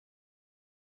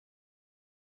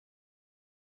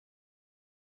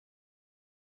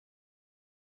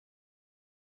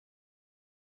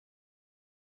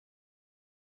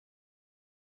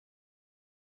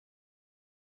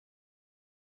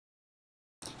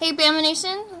Hey Bama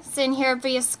Nation, sitting here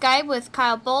via Skype with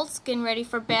Kyle Bolts, getting ready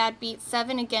for Badbeat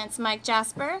 7 against Mike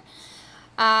Jasper.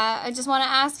 I just want to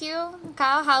ask you,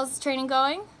 Kyle, how's training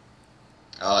going?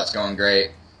 Oh, it's going great.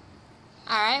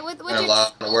 Alright, Doing a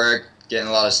lot of work, getting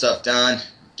a lot of stuff done,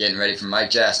 getting ready for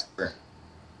Mike Jasper.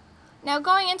 Now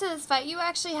going into this fight, you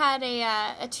actually had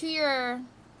a 2-year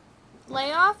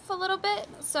layoff a little bit,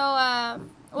 so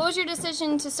what was your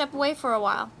decision to step away for a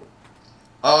while?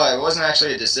 Oh, it wasn't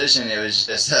actually a decision, it was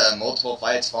just multiple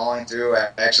fights falling through. I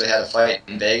actually had a fight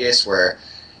in Vegas where I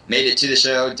made it to the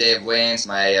show, day of weigh-ins,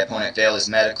 my opponent failed his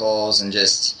medicals, and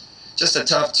just a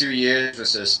tough 2 years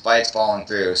with just fights falling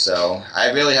through. So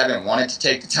I really haven't wanted to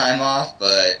take the time off,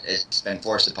 but it's been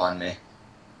forced upon me.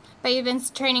 But you've been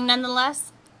training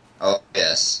nonetheless? Oh,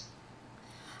 yes.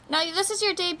 Now, this is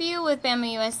your debut with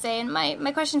BAMMA USA, and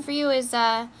my question for you is,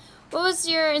 what was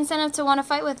your incentive to want to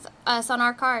fight with us on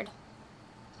our card?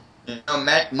 You know,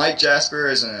 Mike Jasper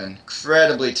is an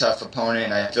incredibly tough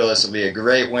opponent. I feel this will be a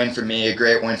great win for me, a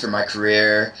great win for my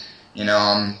career. You know,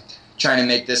 I'm trying to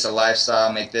make this a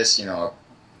lifestyle, make this, you know,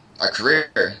 a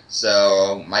career.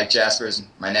 So Mike Jasper is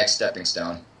my next stepping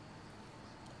stone.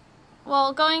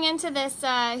 Well, going into this,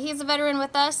 he's a veteran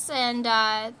with us, and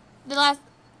out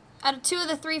of 2 of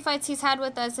the 3 fights he's had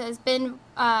with us has been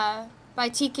by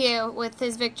TKO with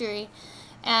his victory.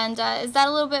 And is that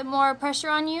a little bit more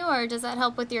pressure on you, or does that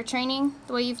help with your training,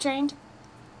 the way you've trained?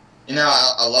 You know,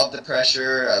 I love the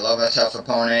pressure. I love a tough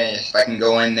opponent. If I can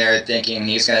go in there thinking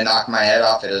he's going to knock my head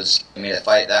off, it'll just make me to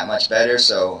fight that much better.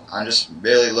 So I'm just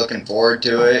really looking forward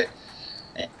to it.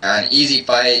 An easy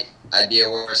fight, I'd be a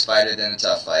worse fighter than a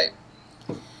tough fight.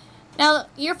 Now,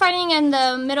 you're fighting in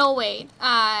the middleweight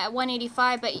at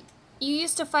 185, but you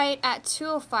used to fight at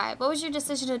 205. What was your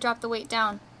decision to drop the weight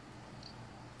down?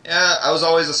 Yeah, I was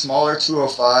always a smaller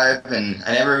 205, and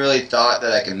I never really thought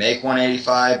that I could make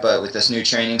 185, but with this new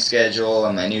training schedule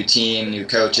and my new team, new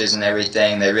coaches and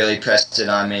everything, they really pressed it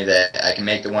on me that I can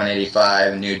make the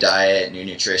 185, new diet, new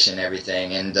nutrition,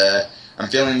 everything, and I'm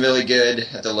feeling really good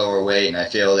at the lower weight, and I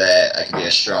feel that I can be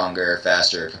a stronger,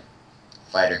 faster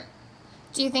fighter.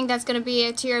 Do you think that's going to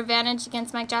be to your advantage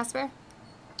against Mike Jasper?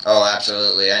 Oh,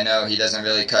 absolutely. I know he doesn't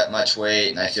really cut much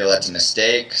weight, and I feel that's a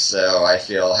mistake, so I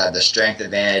feel I have the strength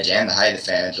advantage and the height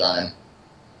advantage on him.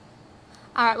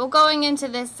 Alright, well, going into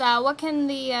this, what can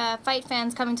the fight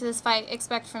fans coming to this fight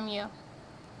expect from you?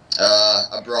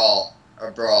 A brawl. A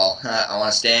brawl. I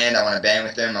want to stand, I want to bang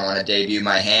with him, I want to debut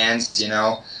my hands, you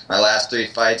know. My last 3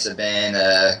 fights have been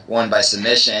won by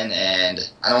submission, and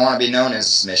I don't want to be known as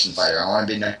a submission fighter. I want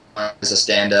to be known as a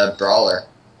stand-up brawler.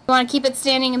 You want to keep it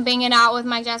standing and bang it out with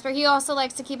Mike Jasper. He also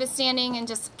likes to keep it standing and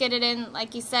just get it in,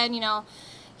 like you said, you know,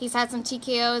 he's had some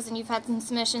TKOs and you've had some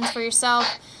submissions for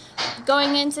yourself.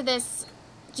 Going into this,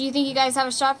 do you think you guys have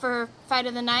a shot for fight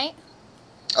of the night?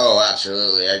 Oh,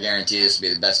 absolutely. I guarantee this will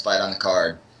be the best fight on the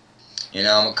card. You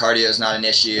know, cardio is not an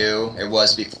issue. It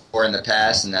was before in the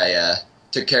past, and I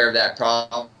took care of that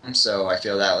problem, so I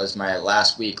feel that was my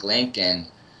last weak link, and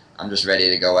I'm just ready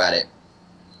to go at it.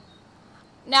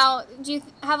 Now, do you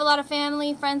have a lot of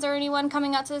family, friends, or anyone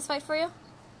coming out to this fight for you?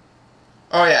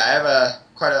 Oh yeah, I have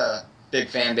quite a big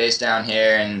fan base down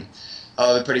here, and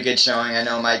I'll have a pretty good showing. I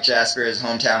know Mike Jasper is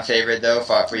hometown favorite, though.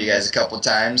 Fought for you guys a couple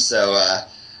times, so I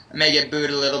may get booed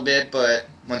a little bit, but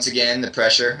once again, the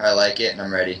pressure, I like it, and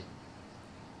I'm ready.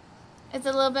 It's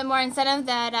a little bit more incentive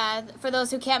that for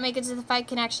those who can't make it to the fight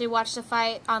can actually watch the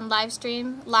fight on live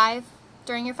stream, live,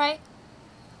 during your fight?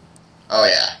 Oh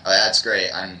yeah, oh, that's great.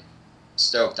 I'm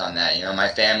stoked on that. You know, my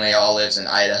family all lives in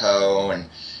Idaho, and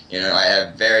you know, I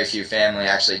have very few family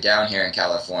actually down here in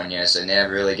California, so they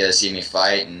never really get to see me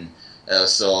fight, and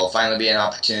this will finally be an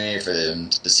opportunity for them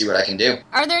to see what I can do.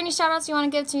 Are there any shout-outs you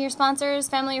want to give to your sponsors,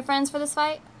 family, or friends for this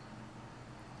fight?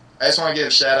 I just want to give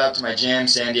a shout out to my gym,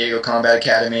 San Diego Combat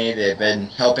Academy. They've been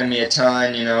helping me a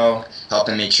ton, you know,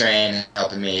 helping me train,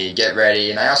 helping me get ready,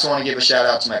 and I also want to give a shout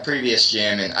out to my previous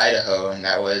gym in Idaho, and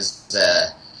that was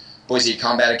Boise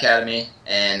Combat Academy,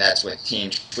 and that's with Team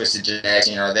Twisted Genetics.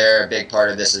 You know, they're a big part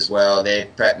of this as well. They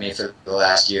prepped me for the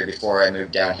last year before I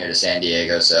moved down here to San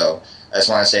Diego, so I just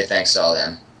want to say thanks to all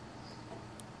them.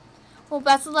 Well,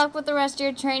 best of luck with the rest of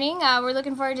your training. We're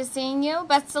looking forward to seeing you.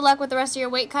 Best of luck with the rest of your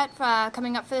weight cut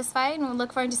coming up for this fight, and we'll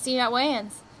look forward to seeing you at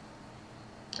weigh-ins.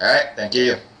 All right, thank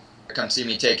you. Come see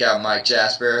me take out Mike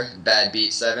Jasper,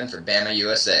 Badbeat 7 for BAMMA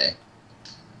USA.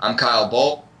 I'm Kyle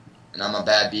Bolt, and I'm a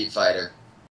Badbeat fighter.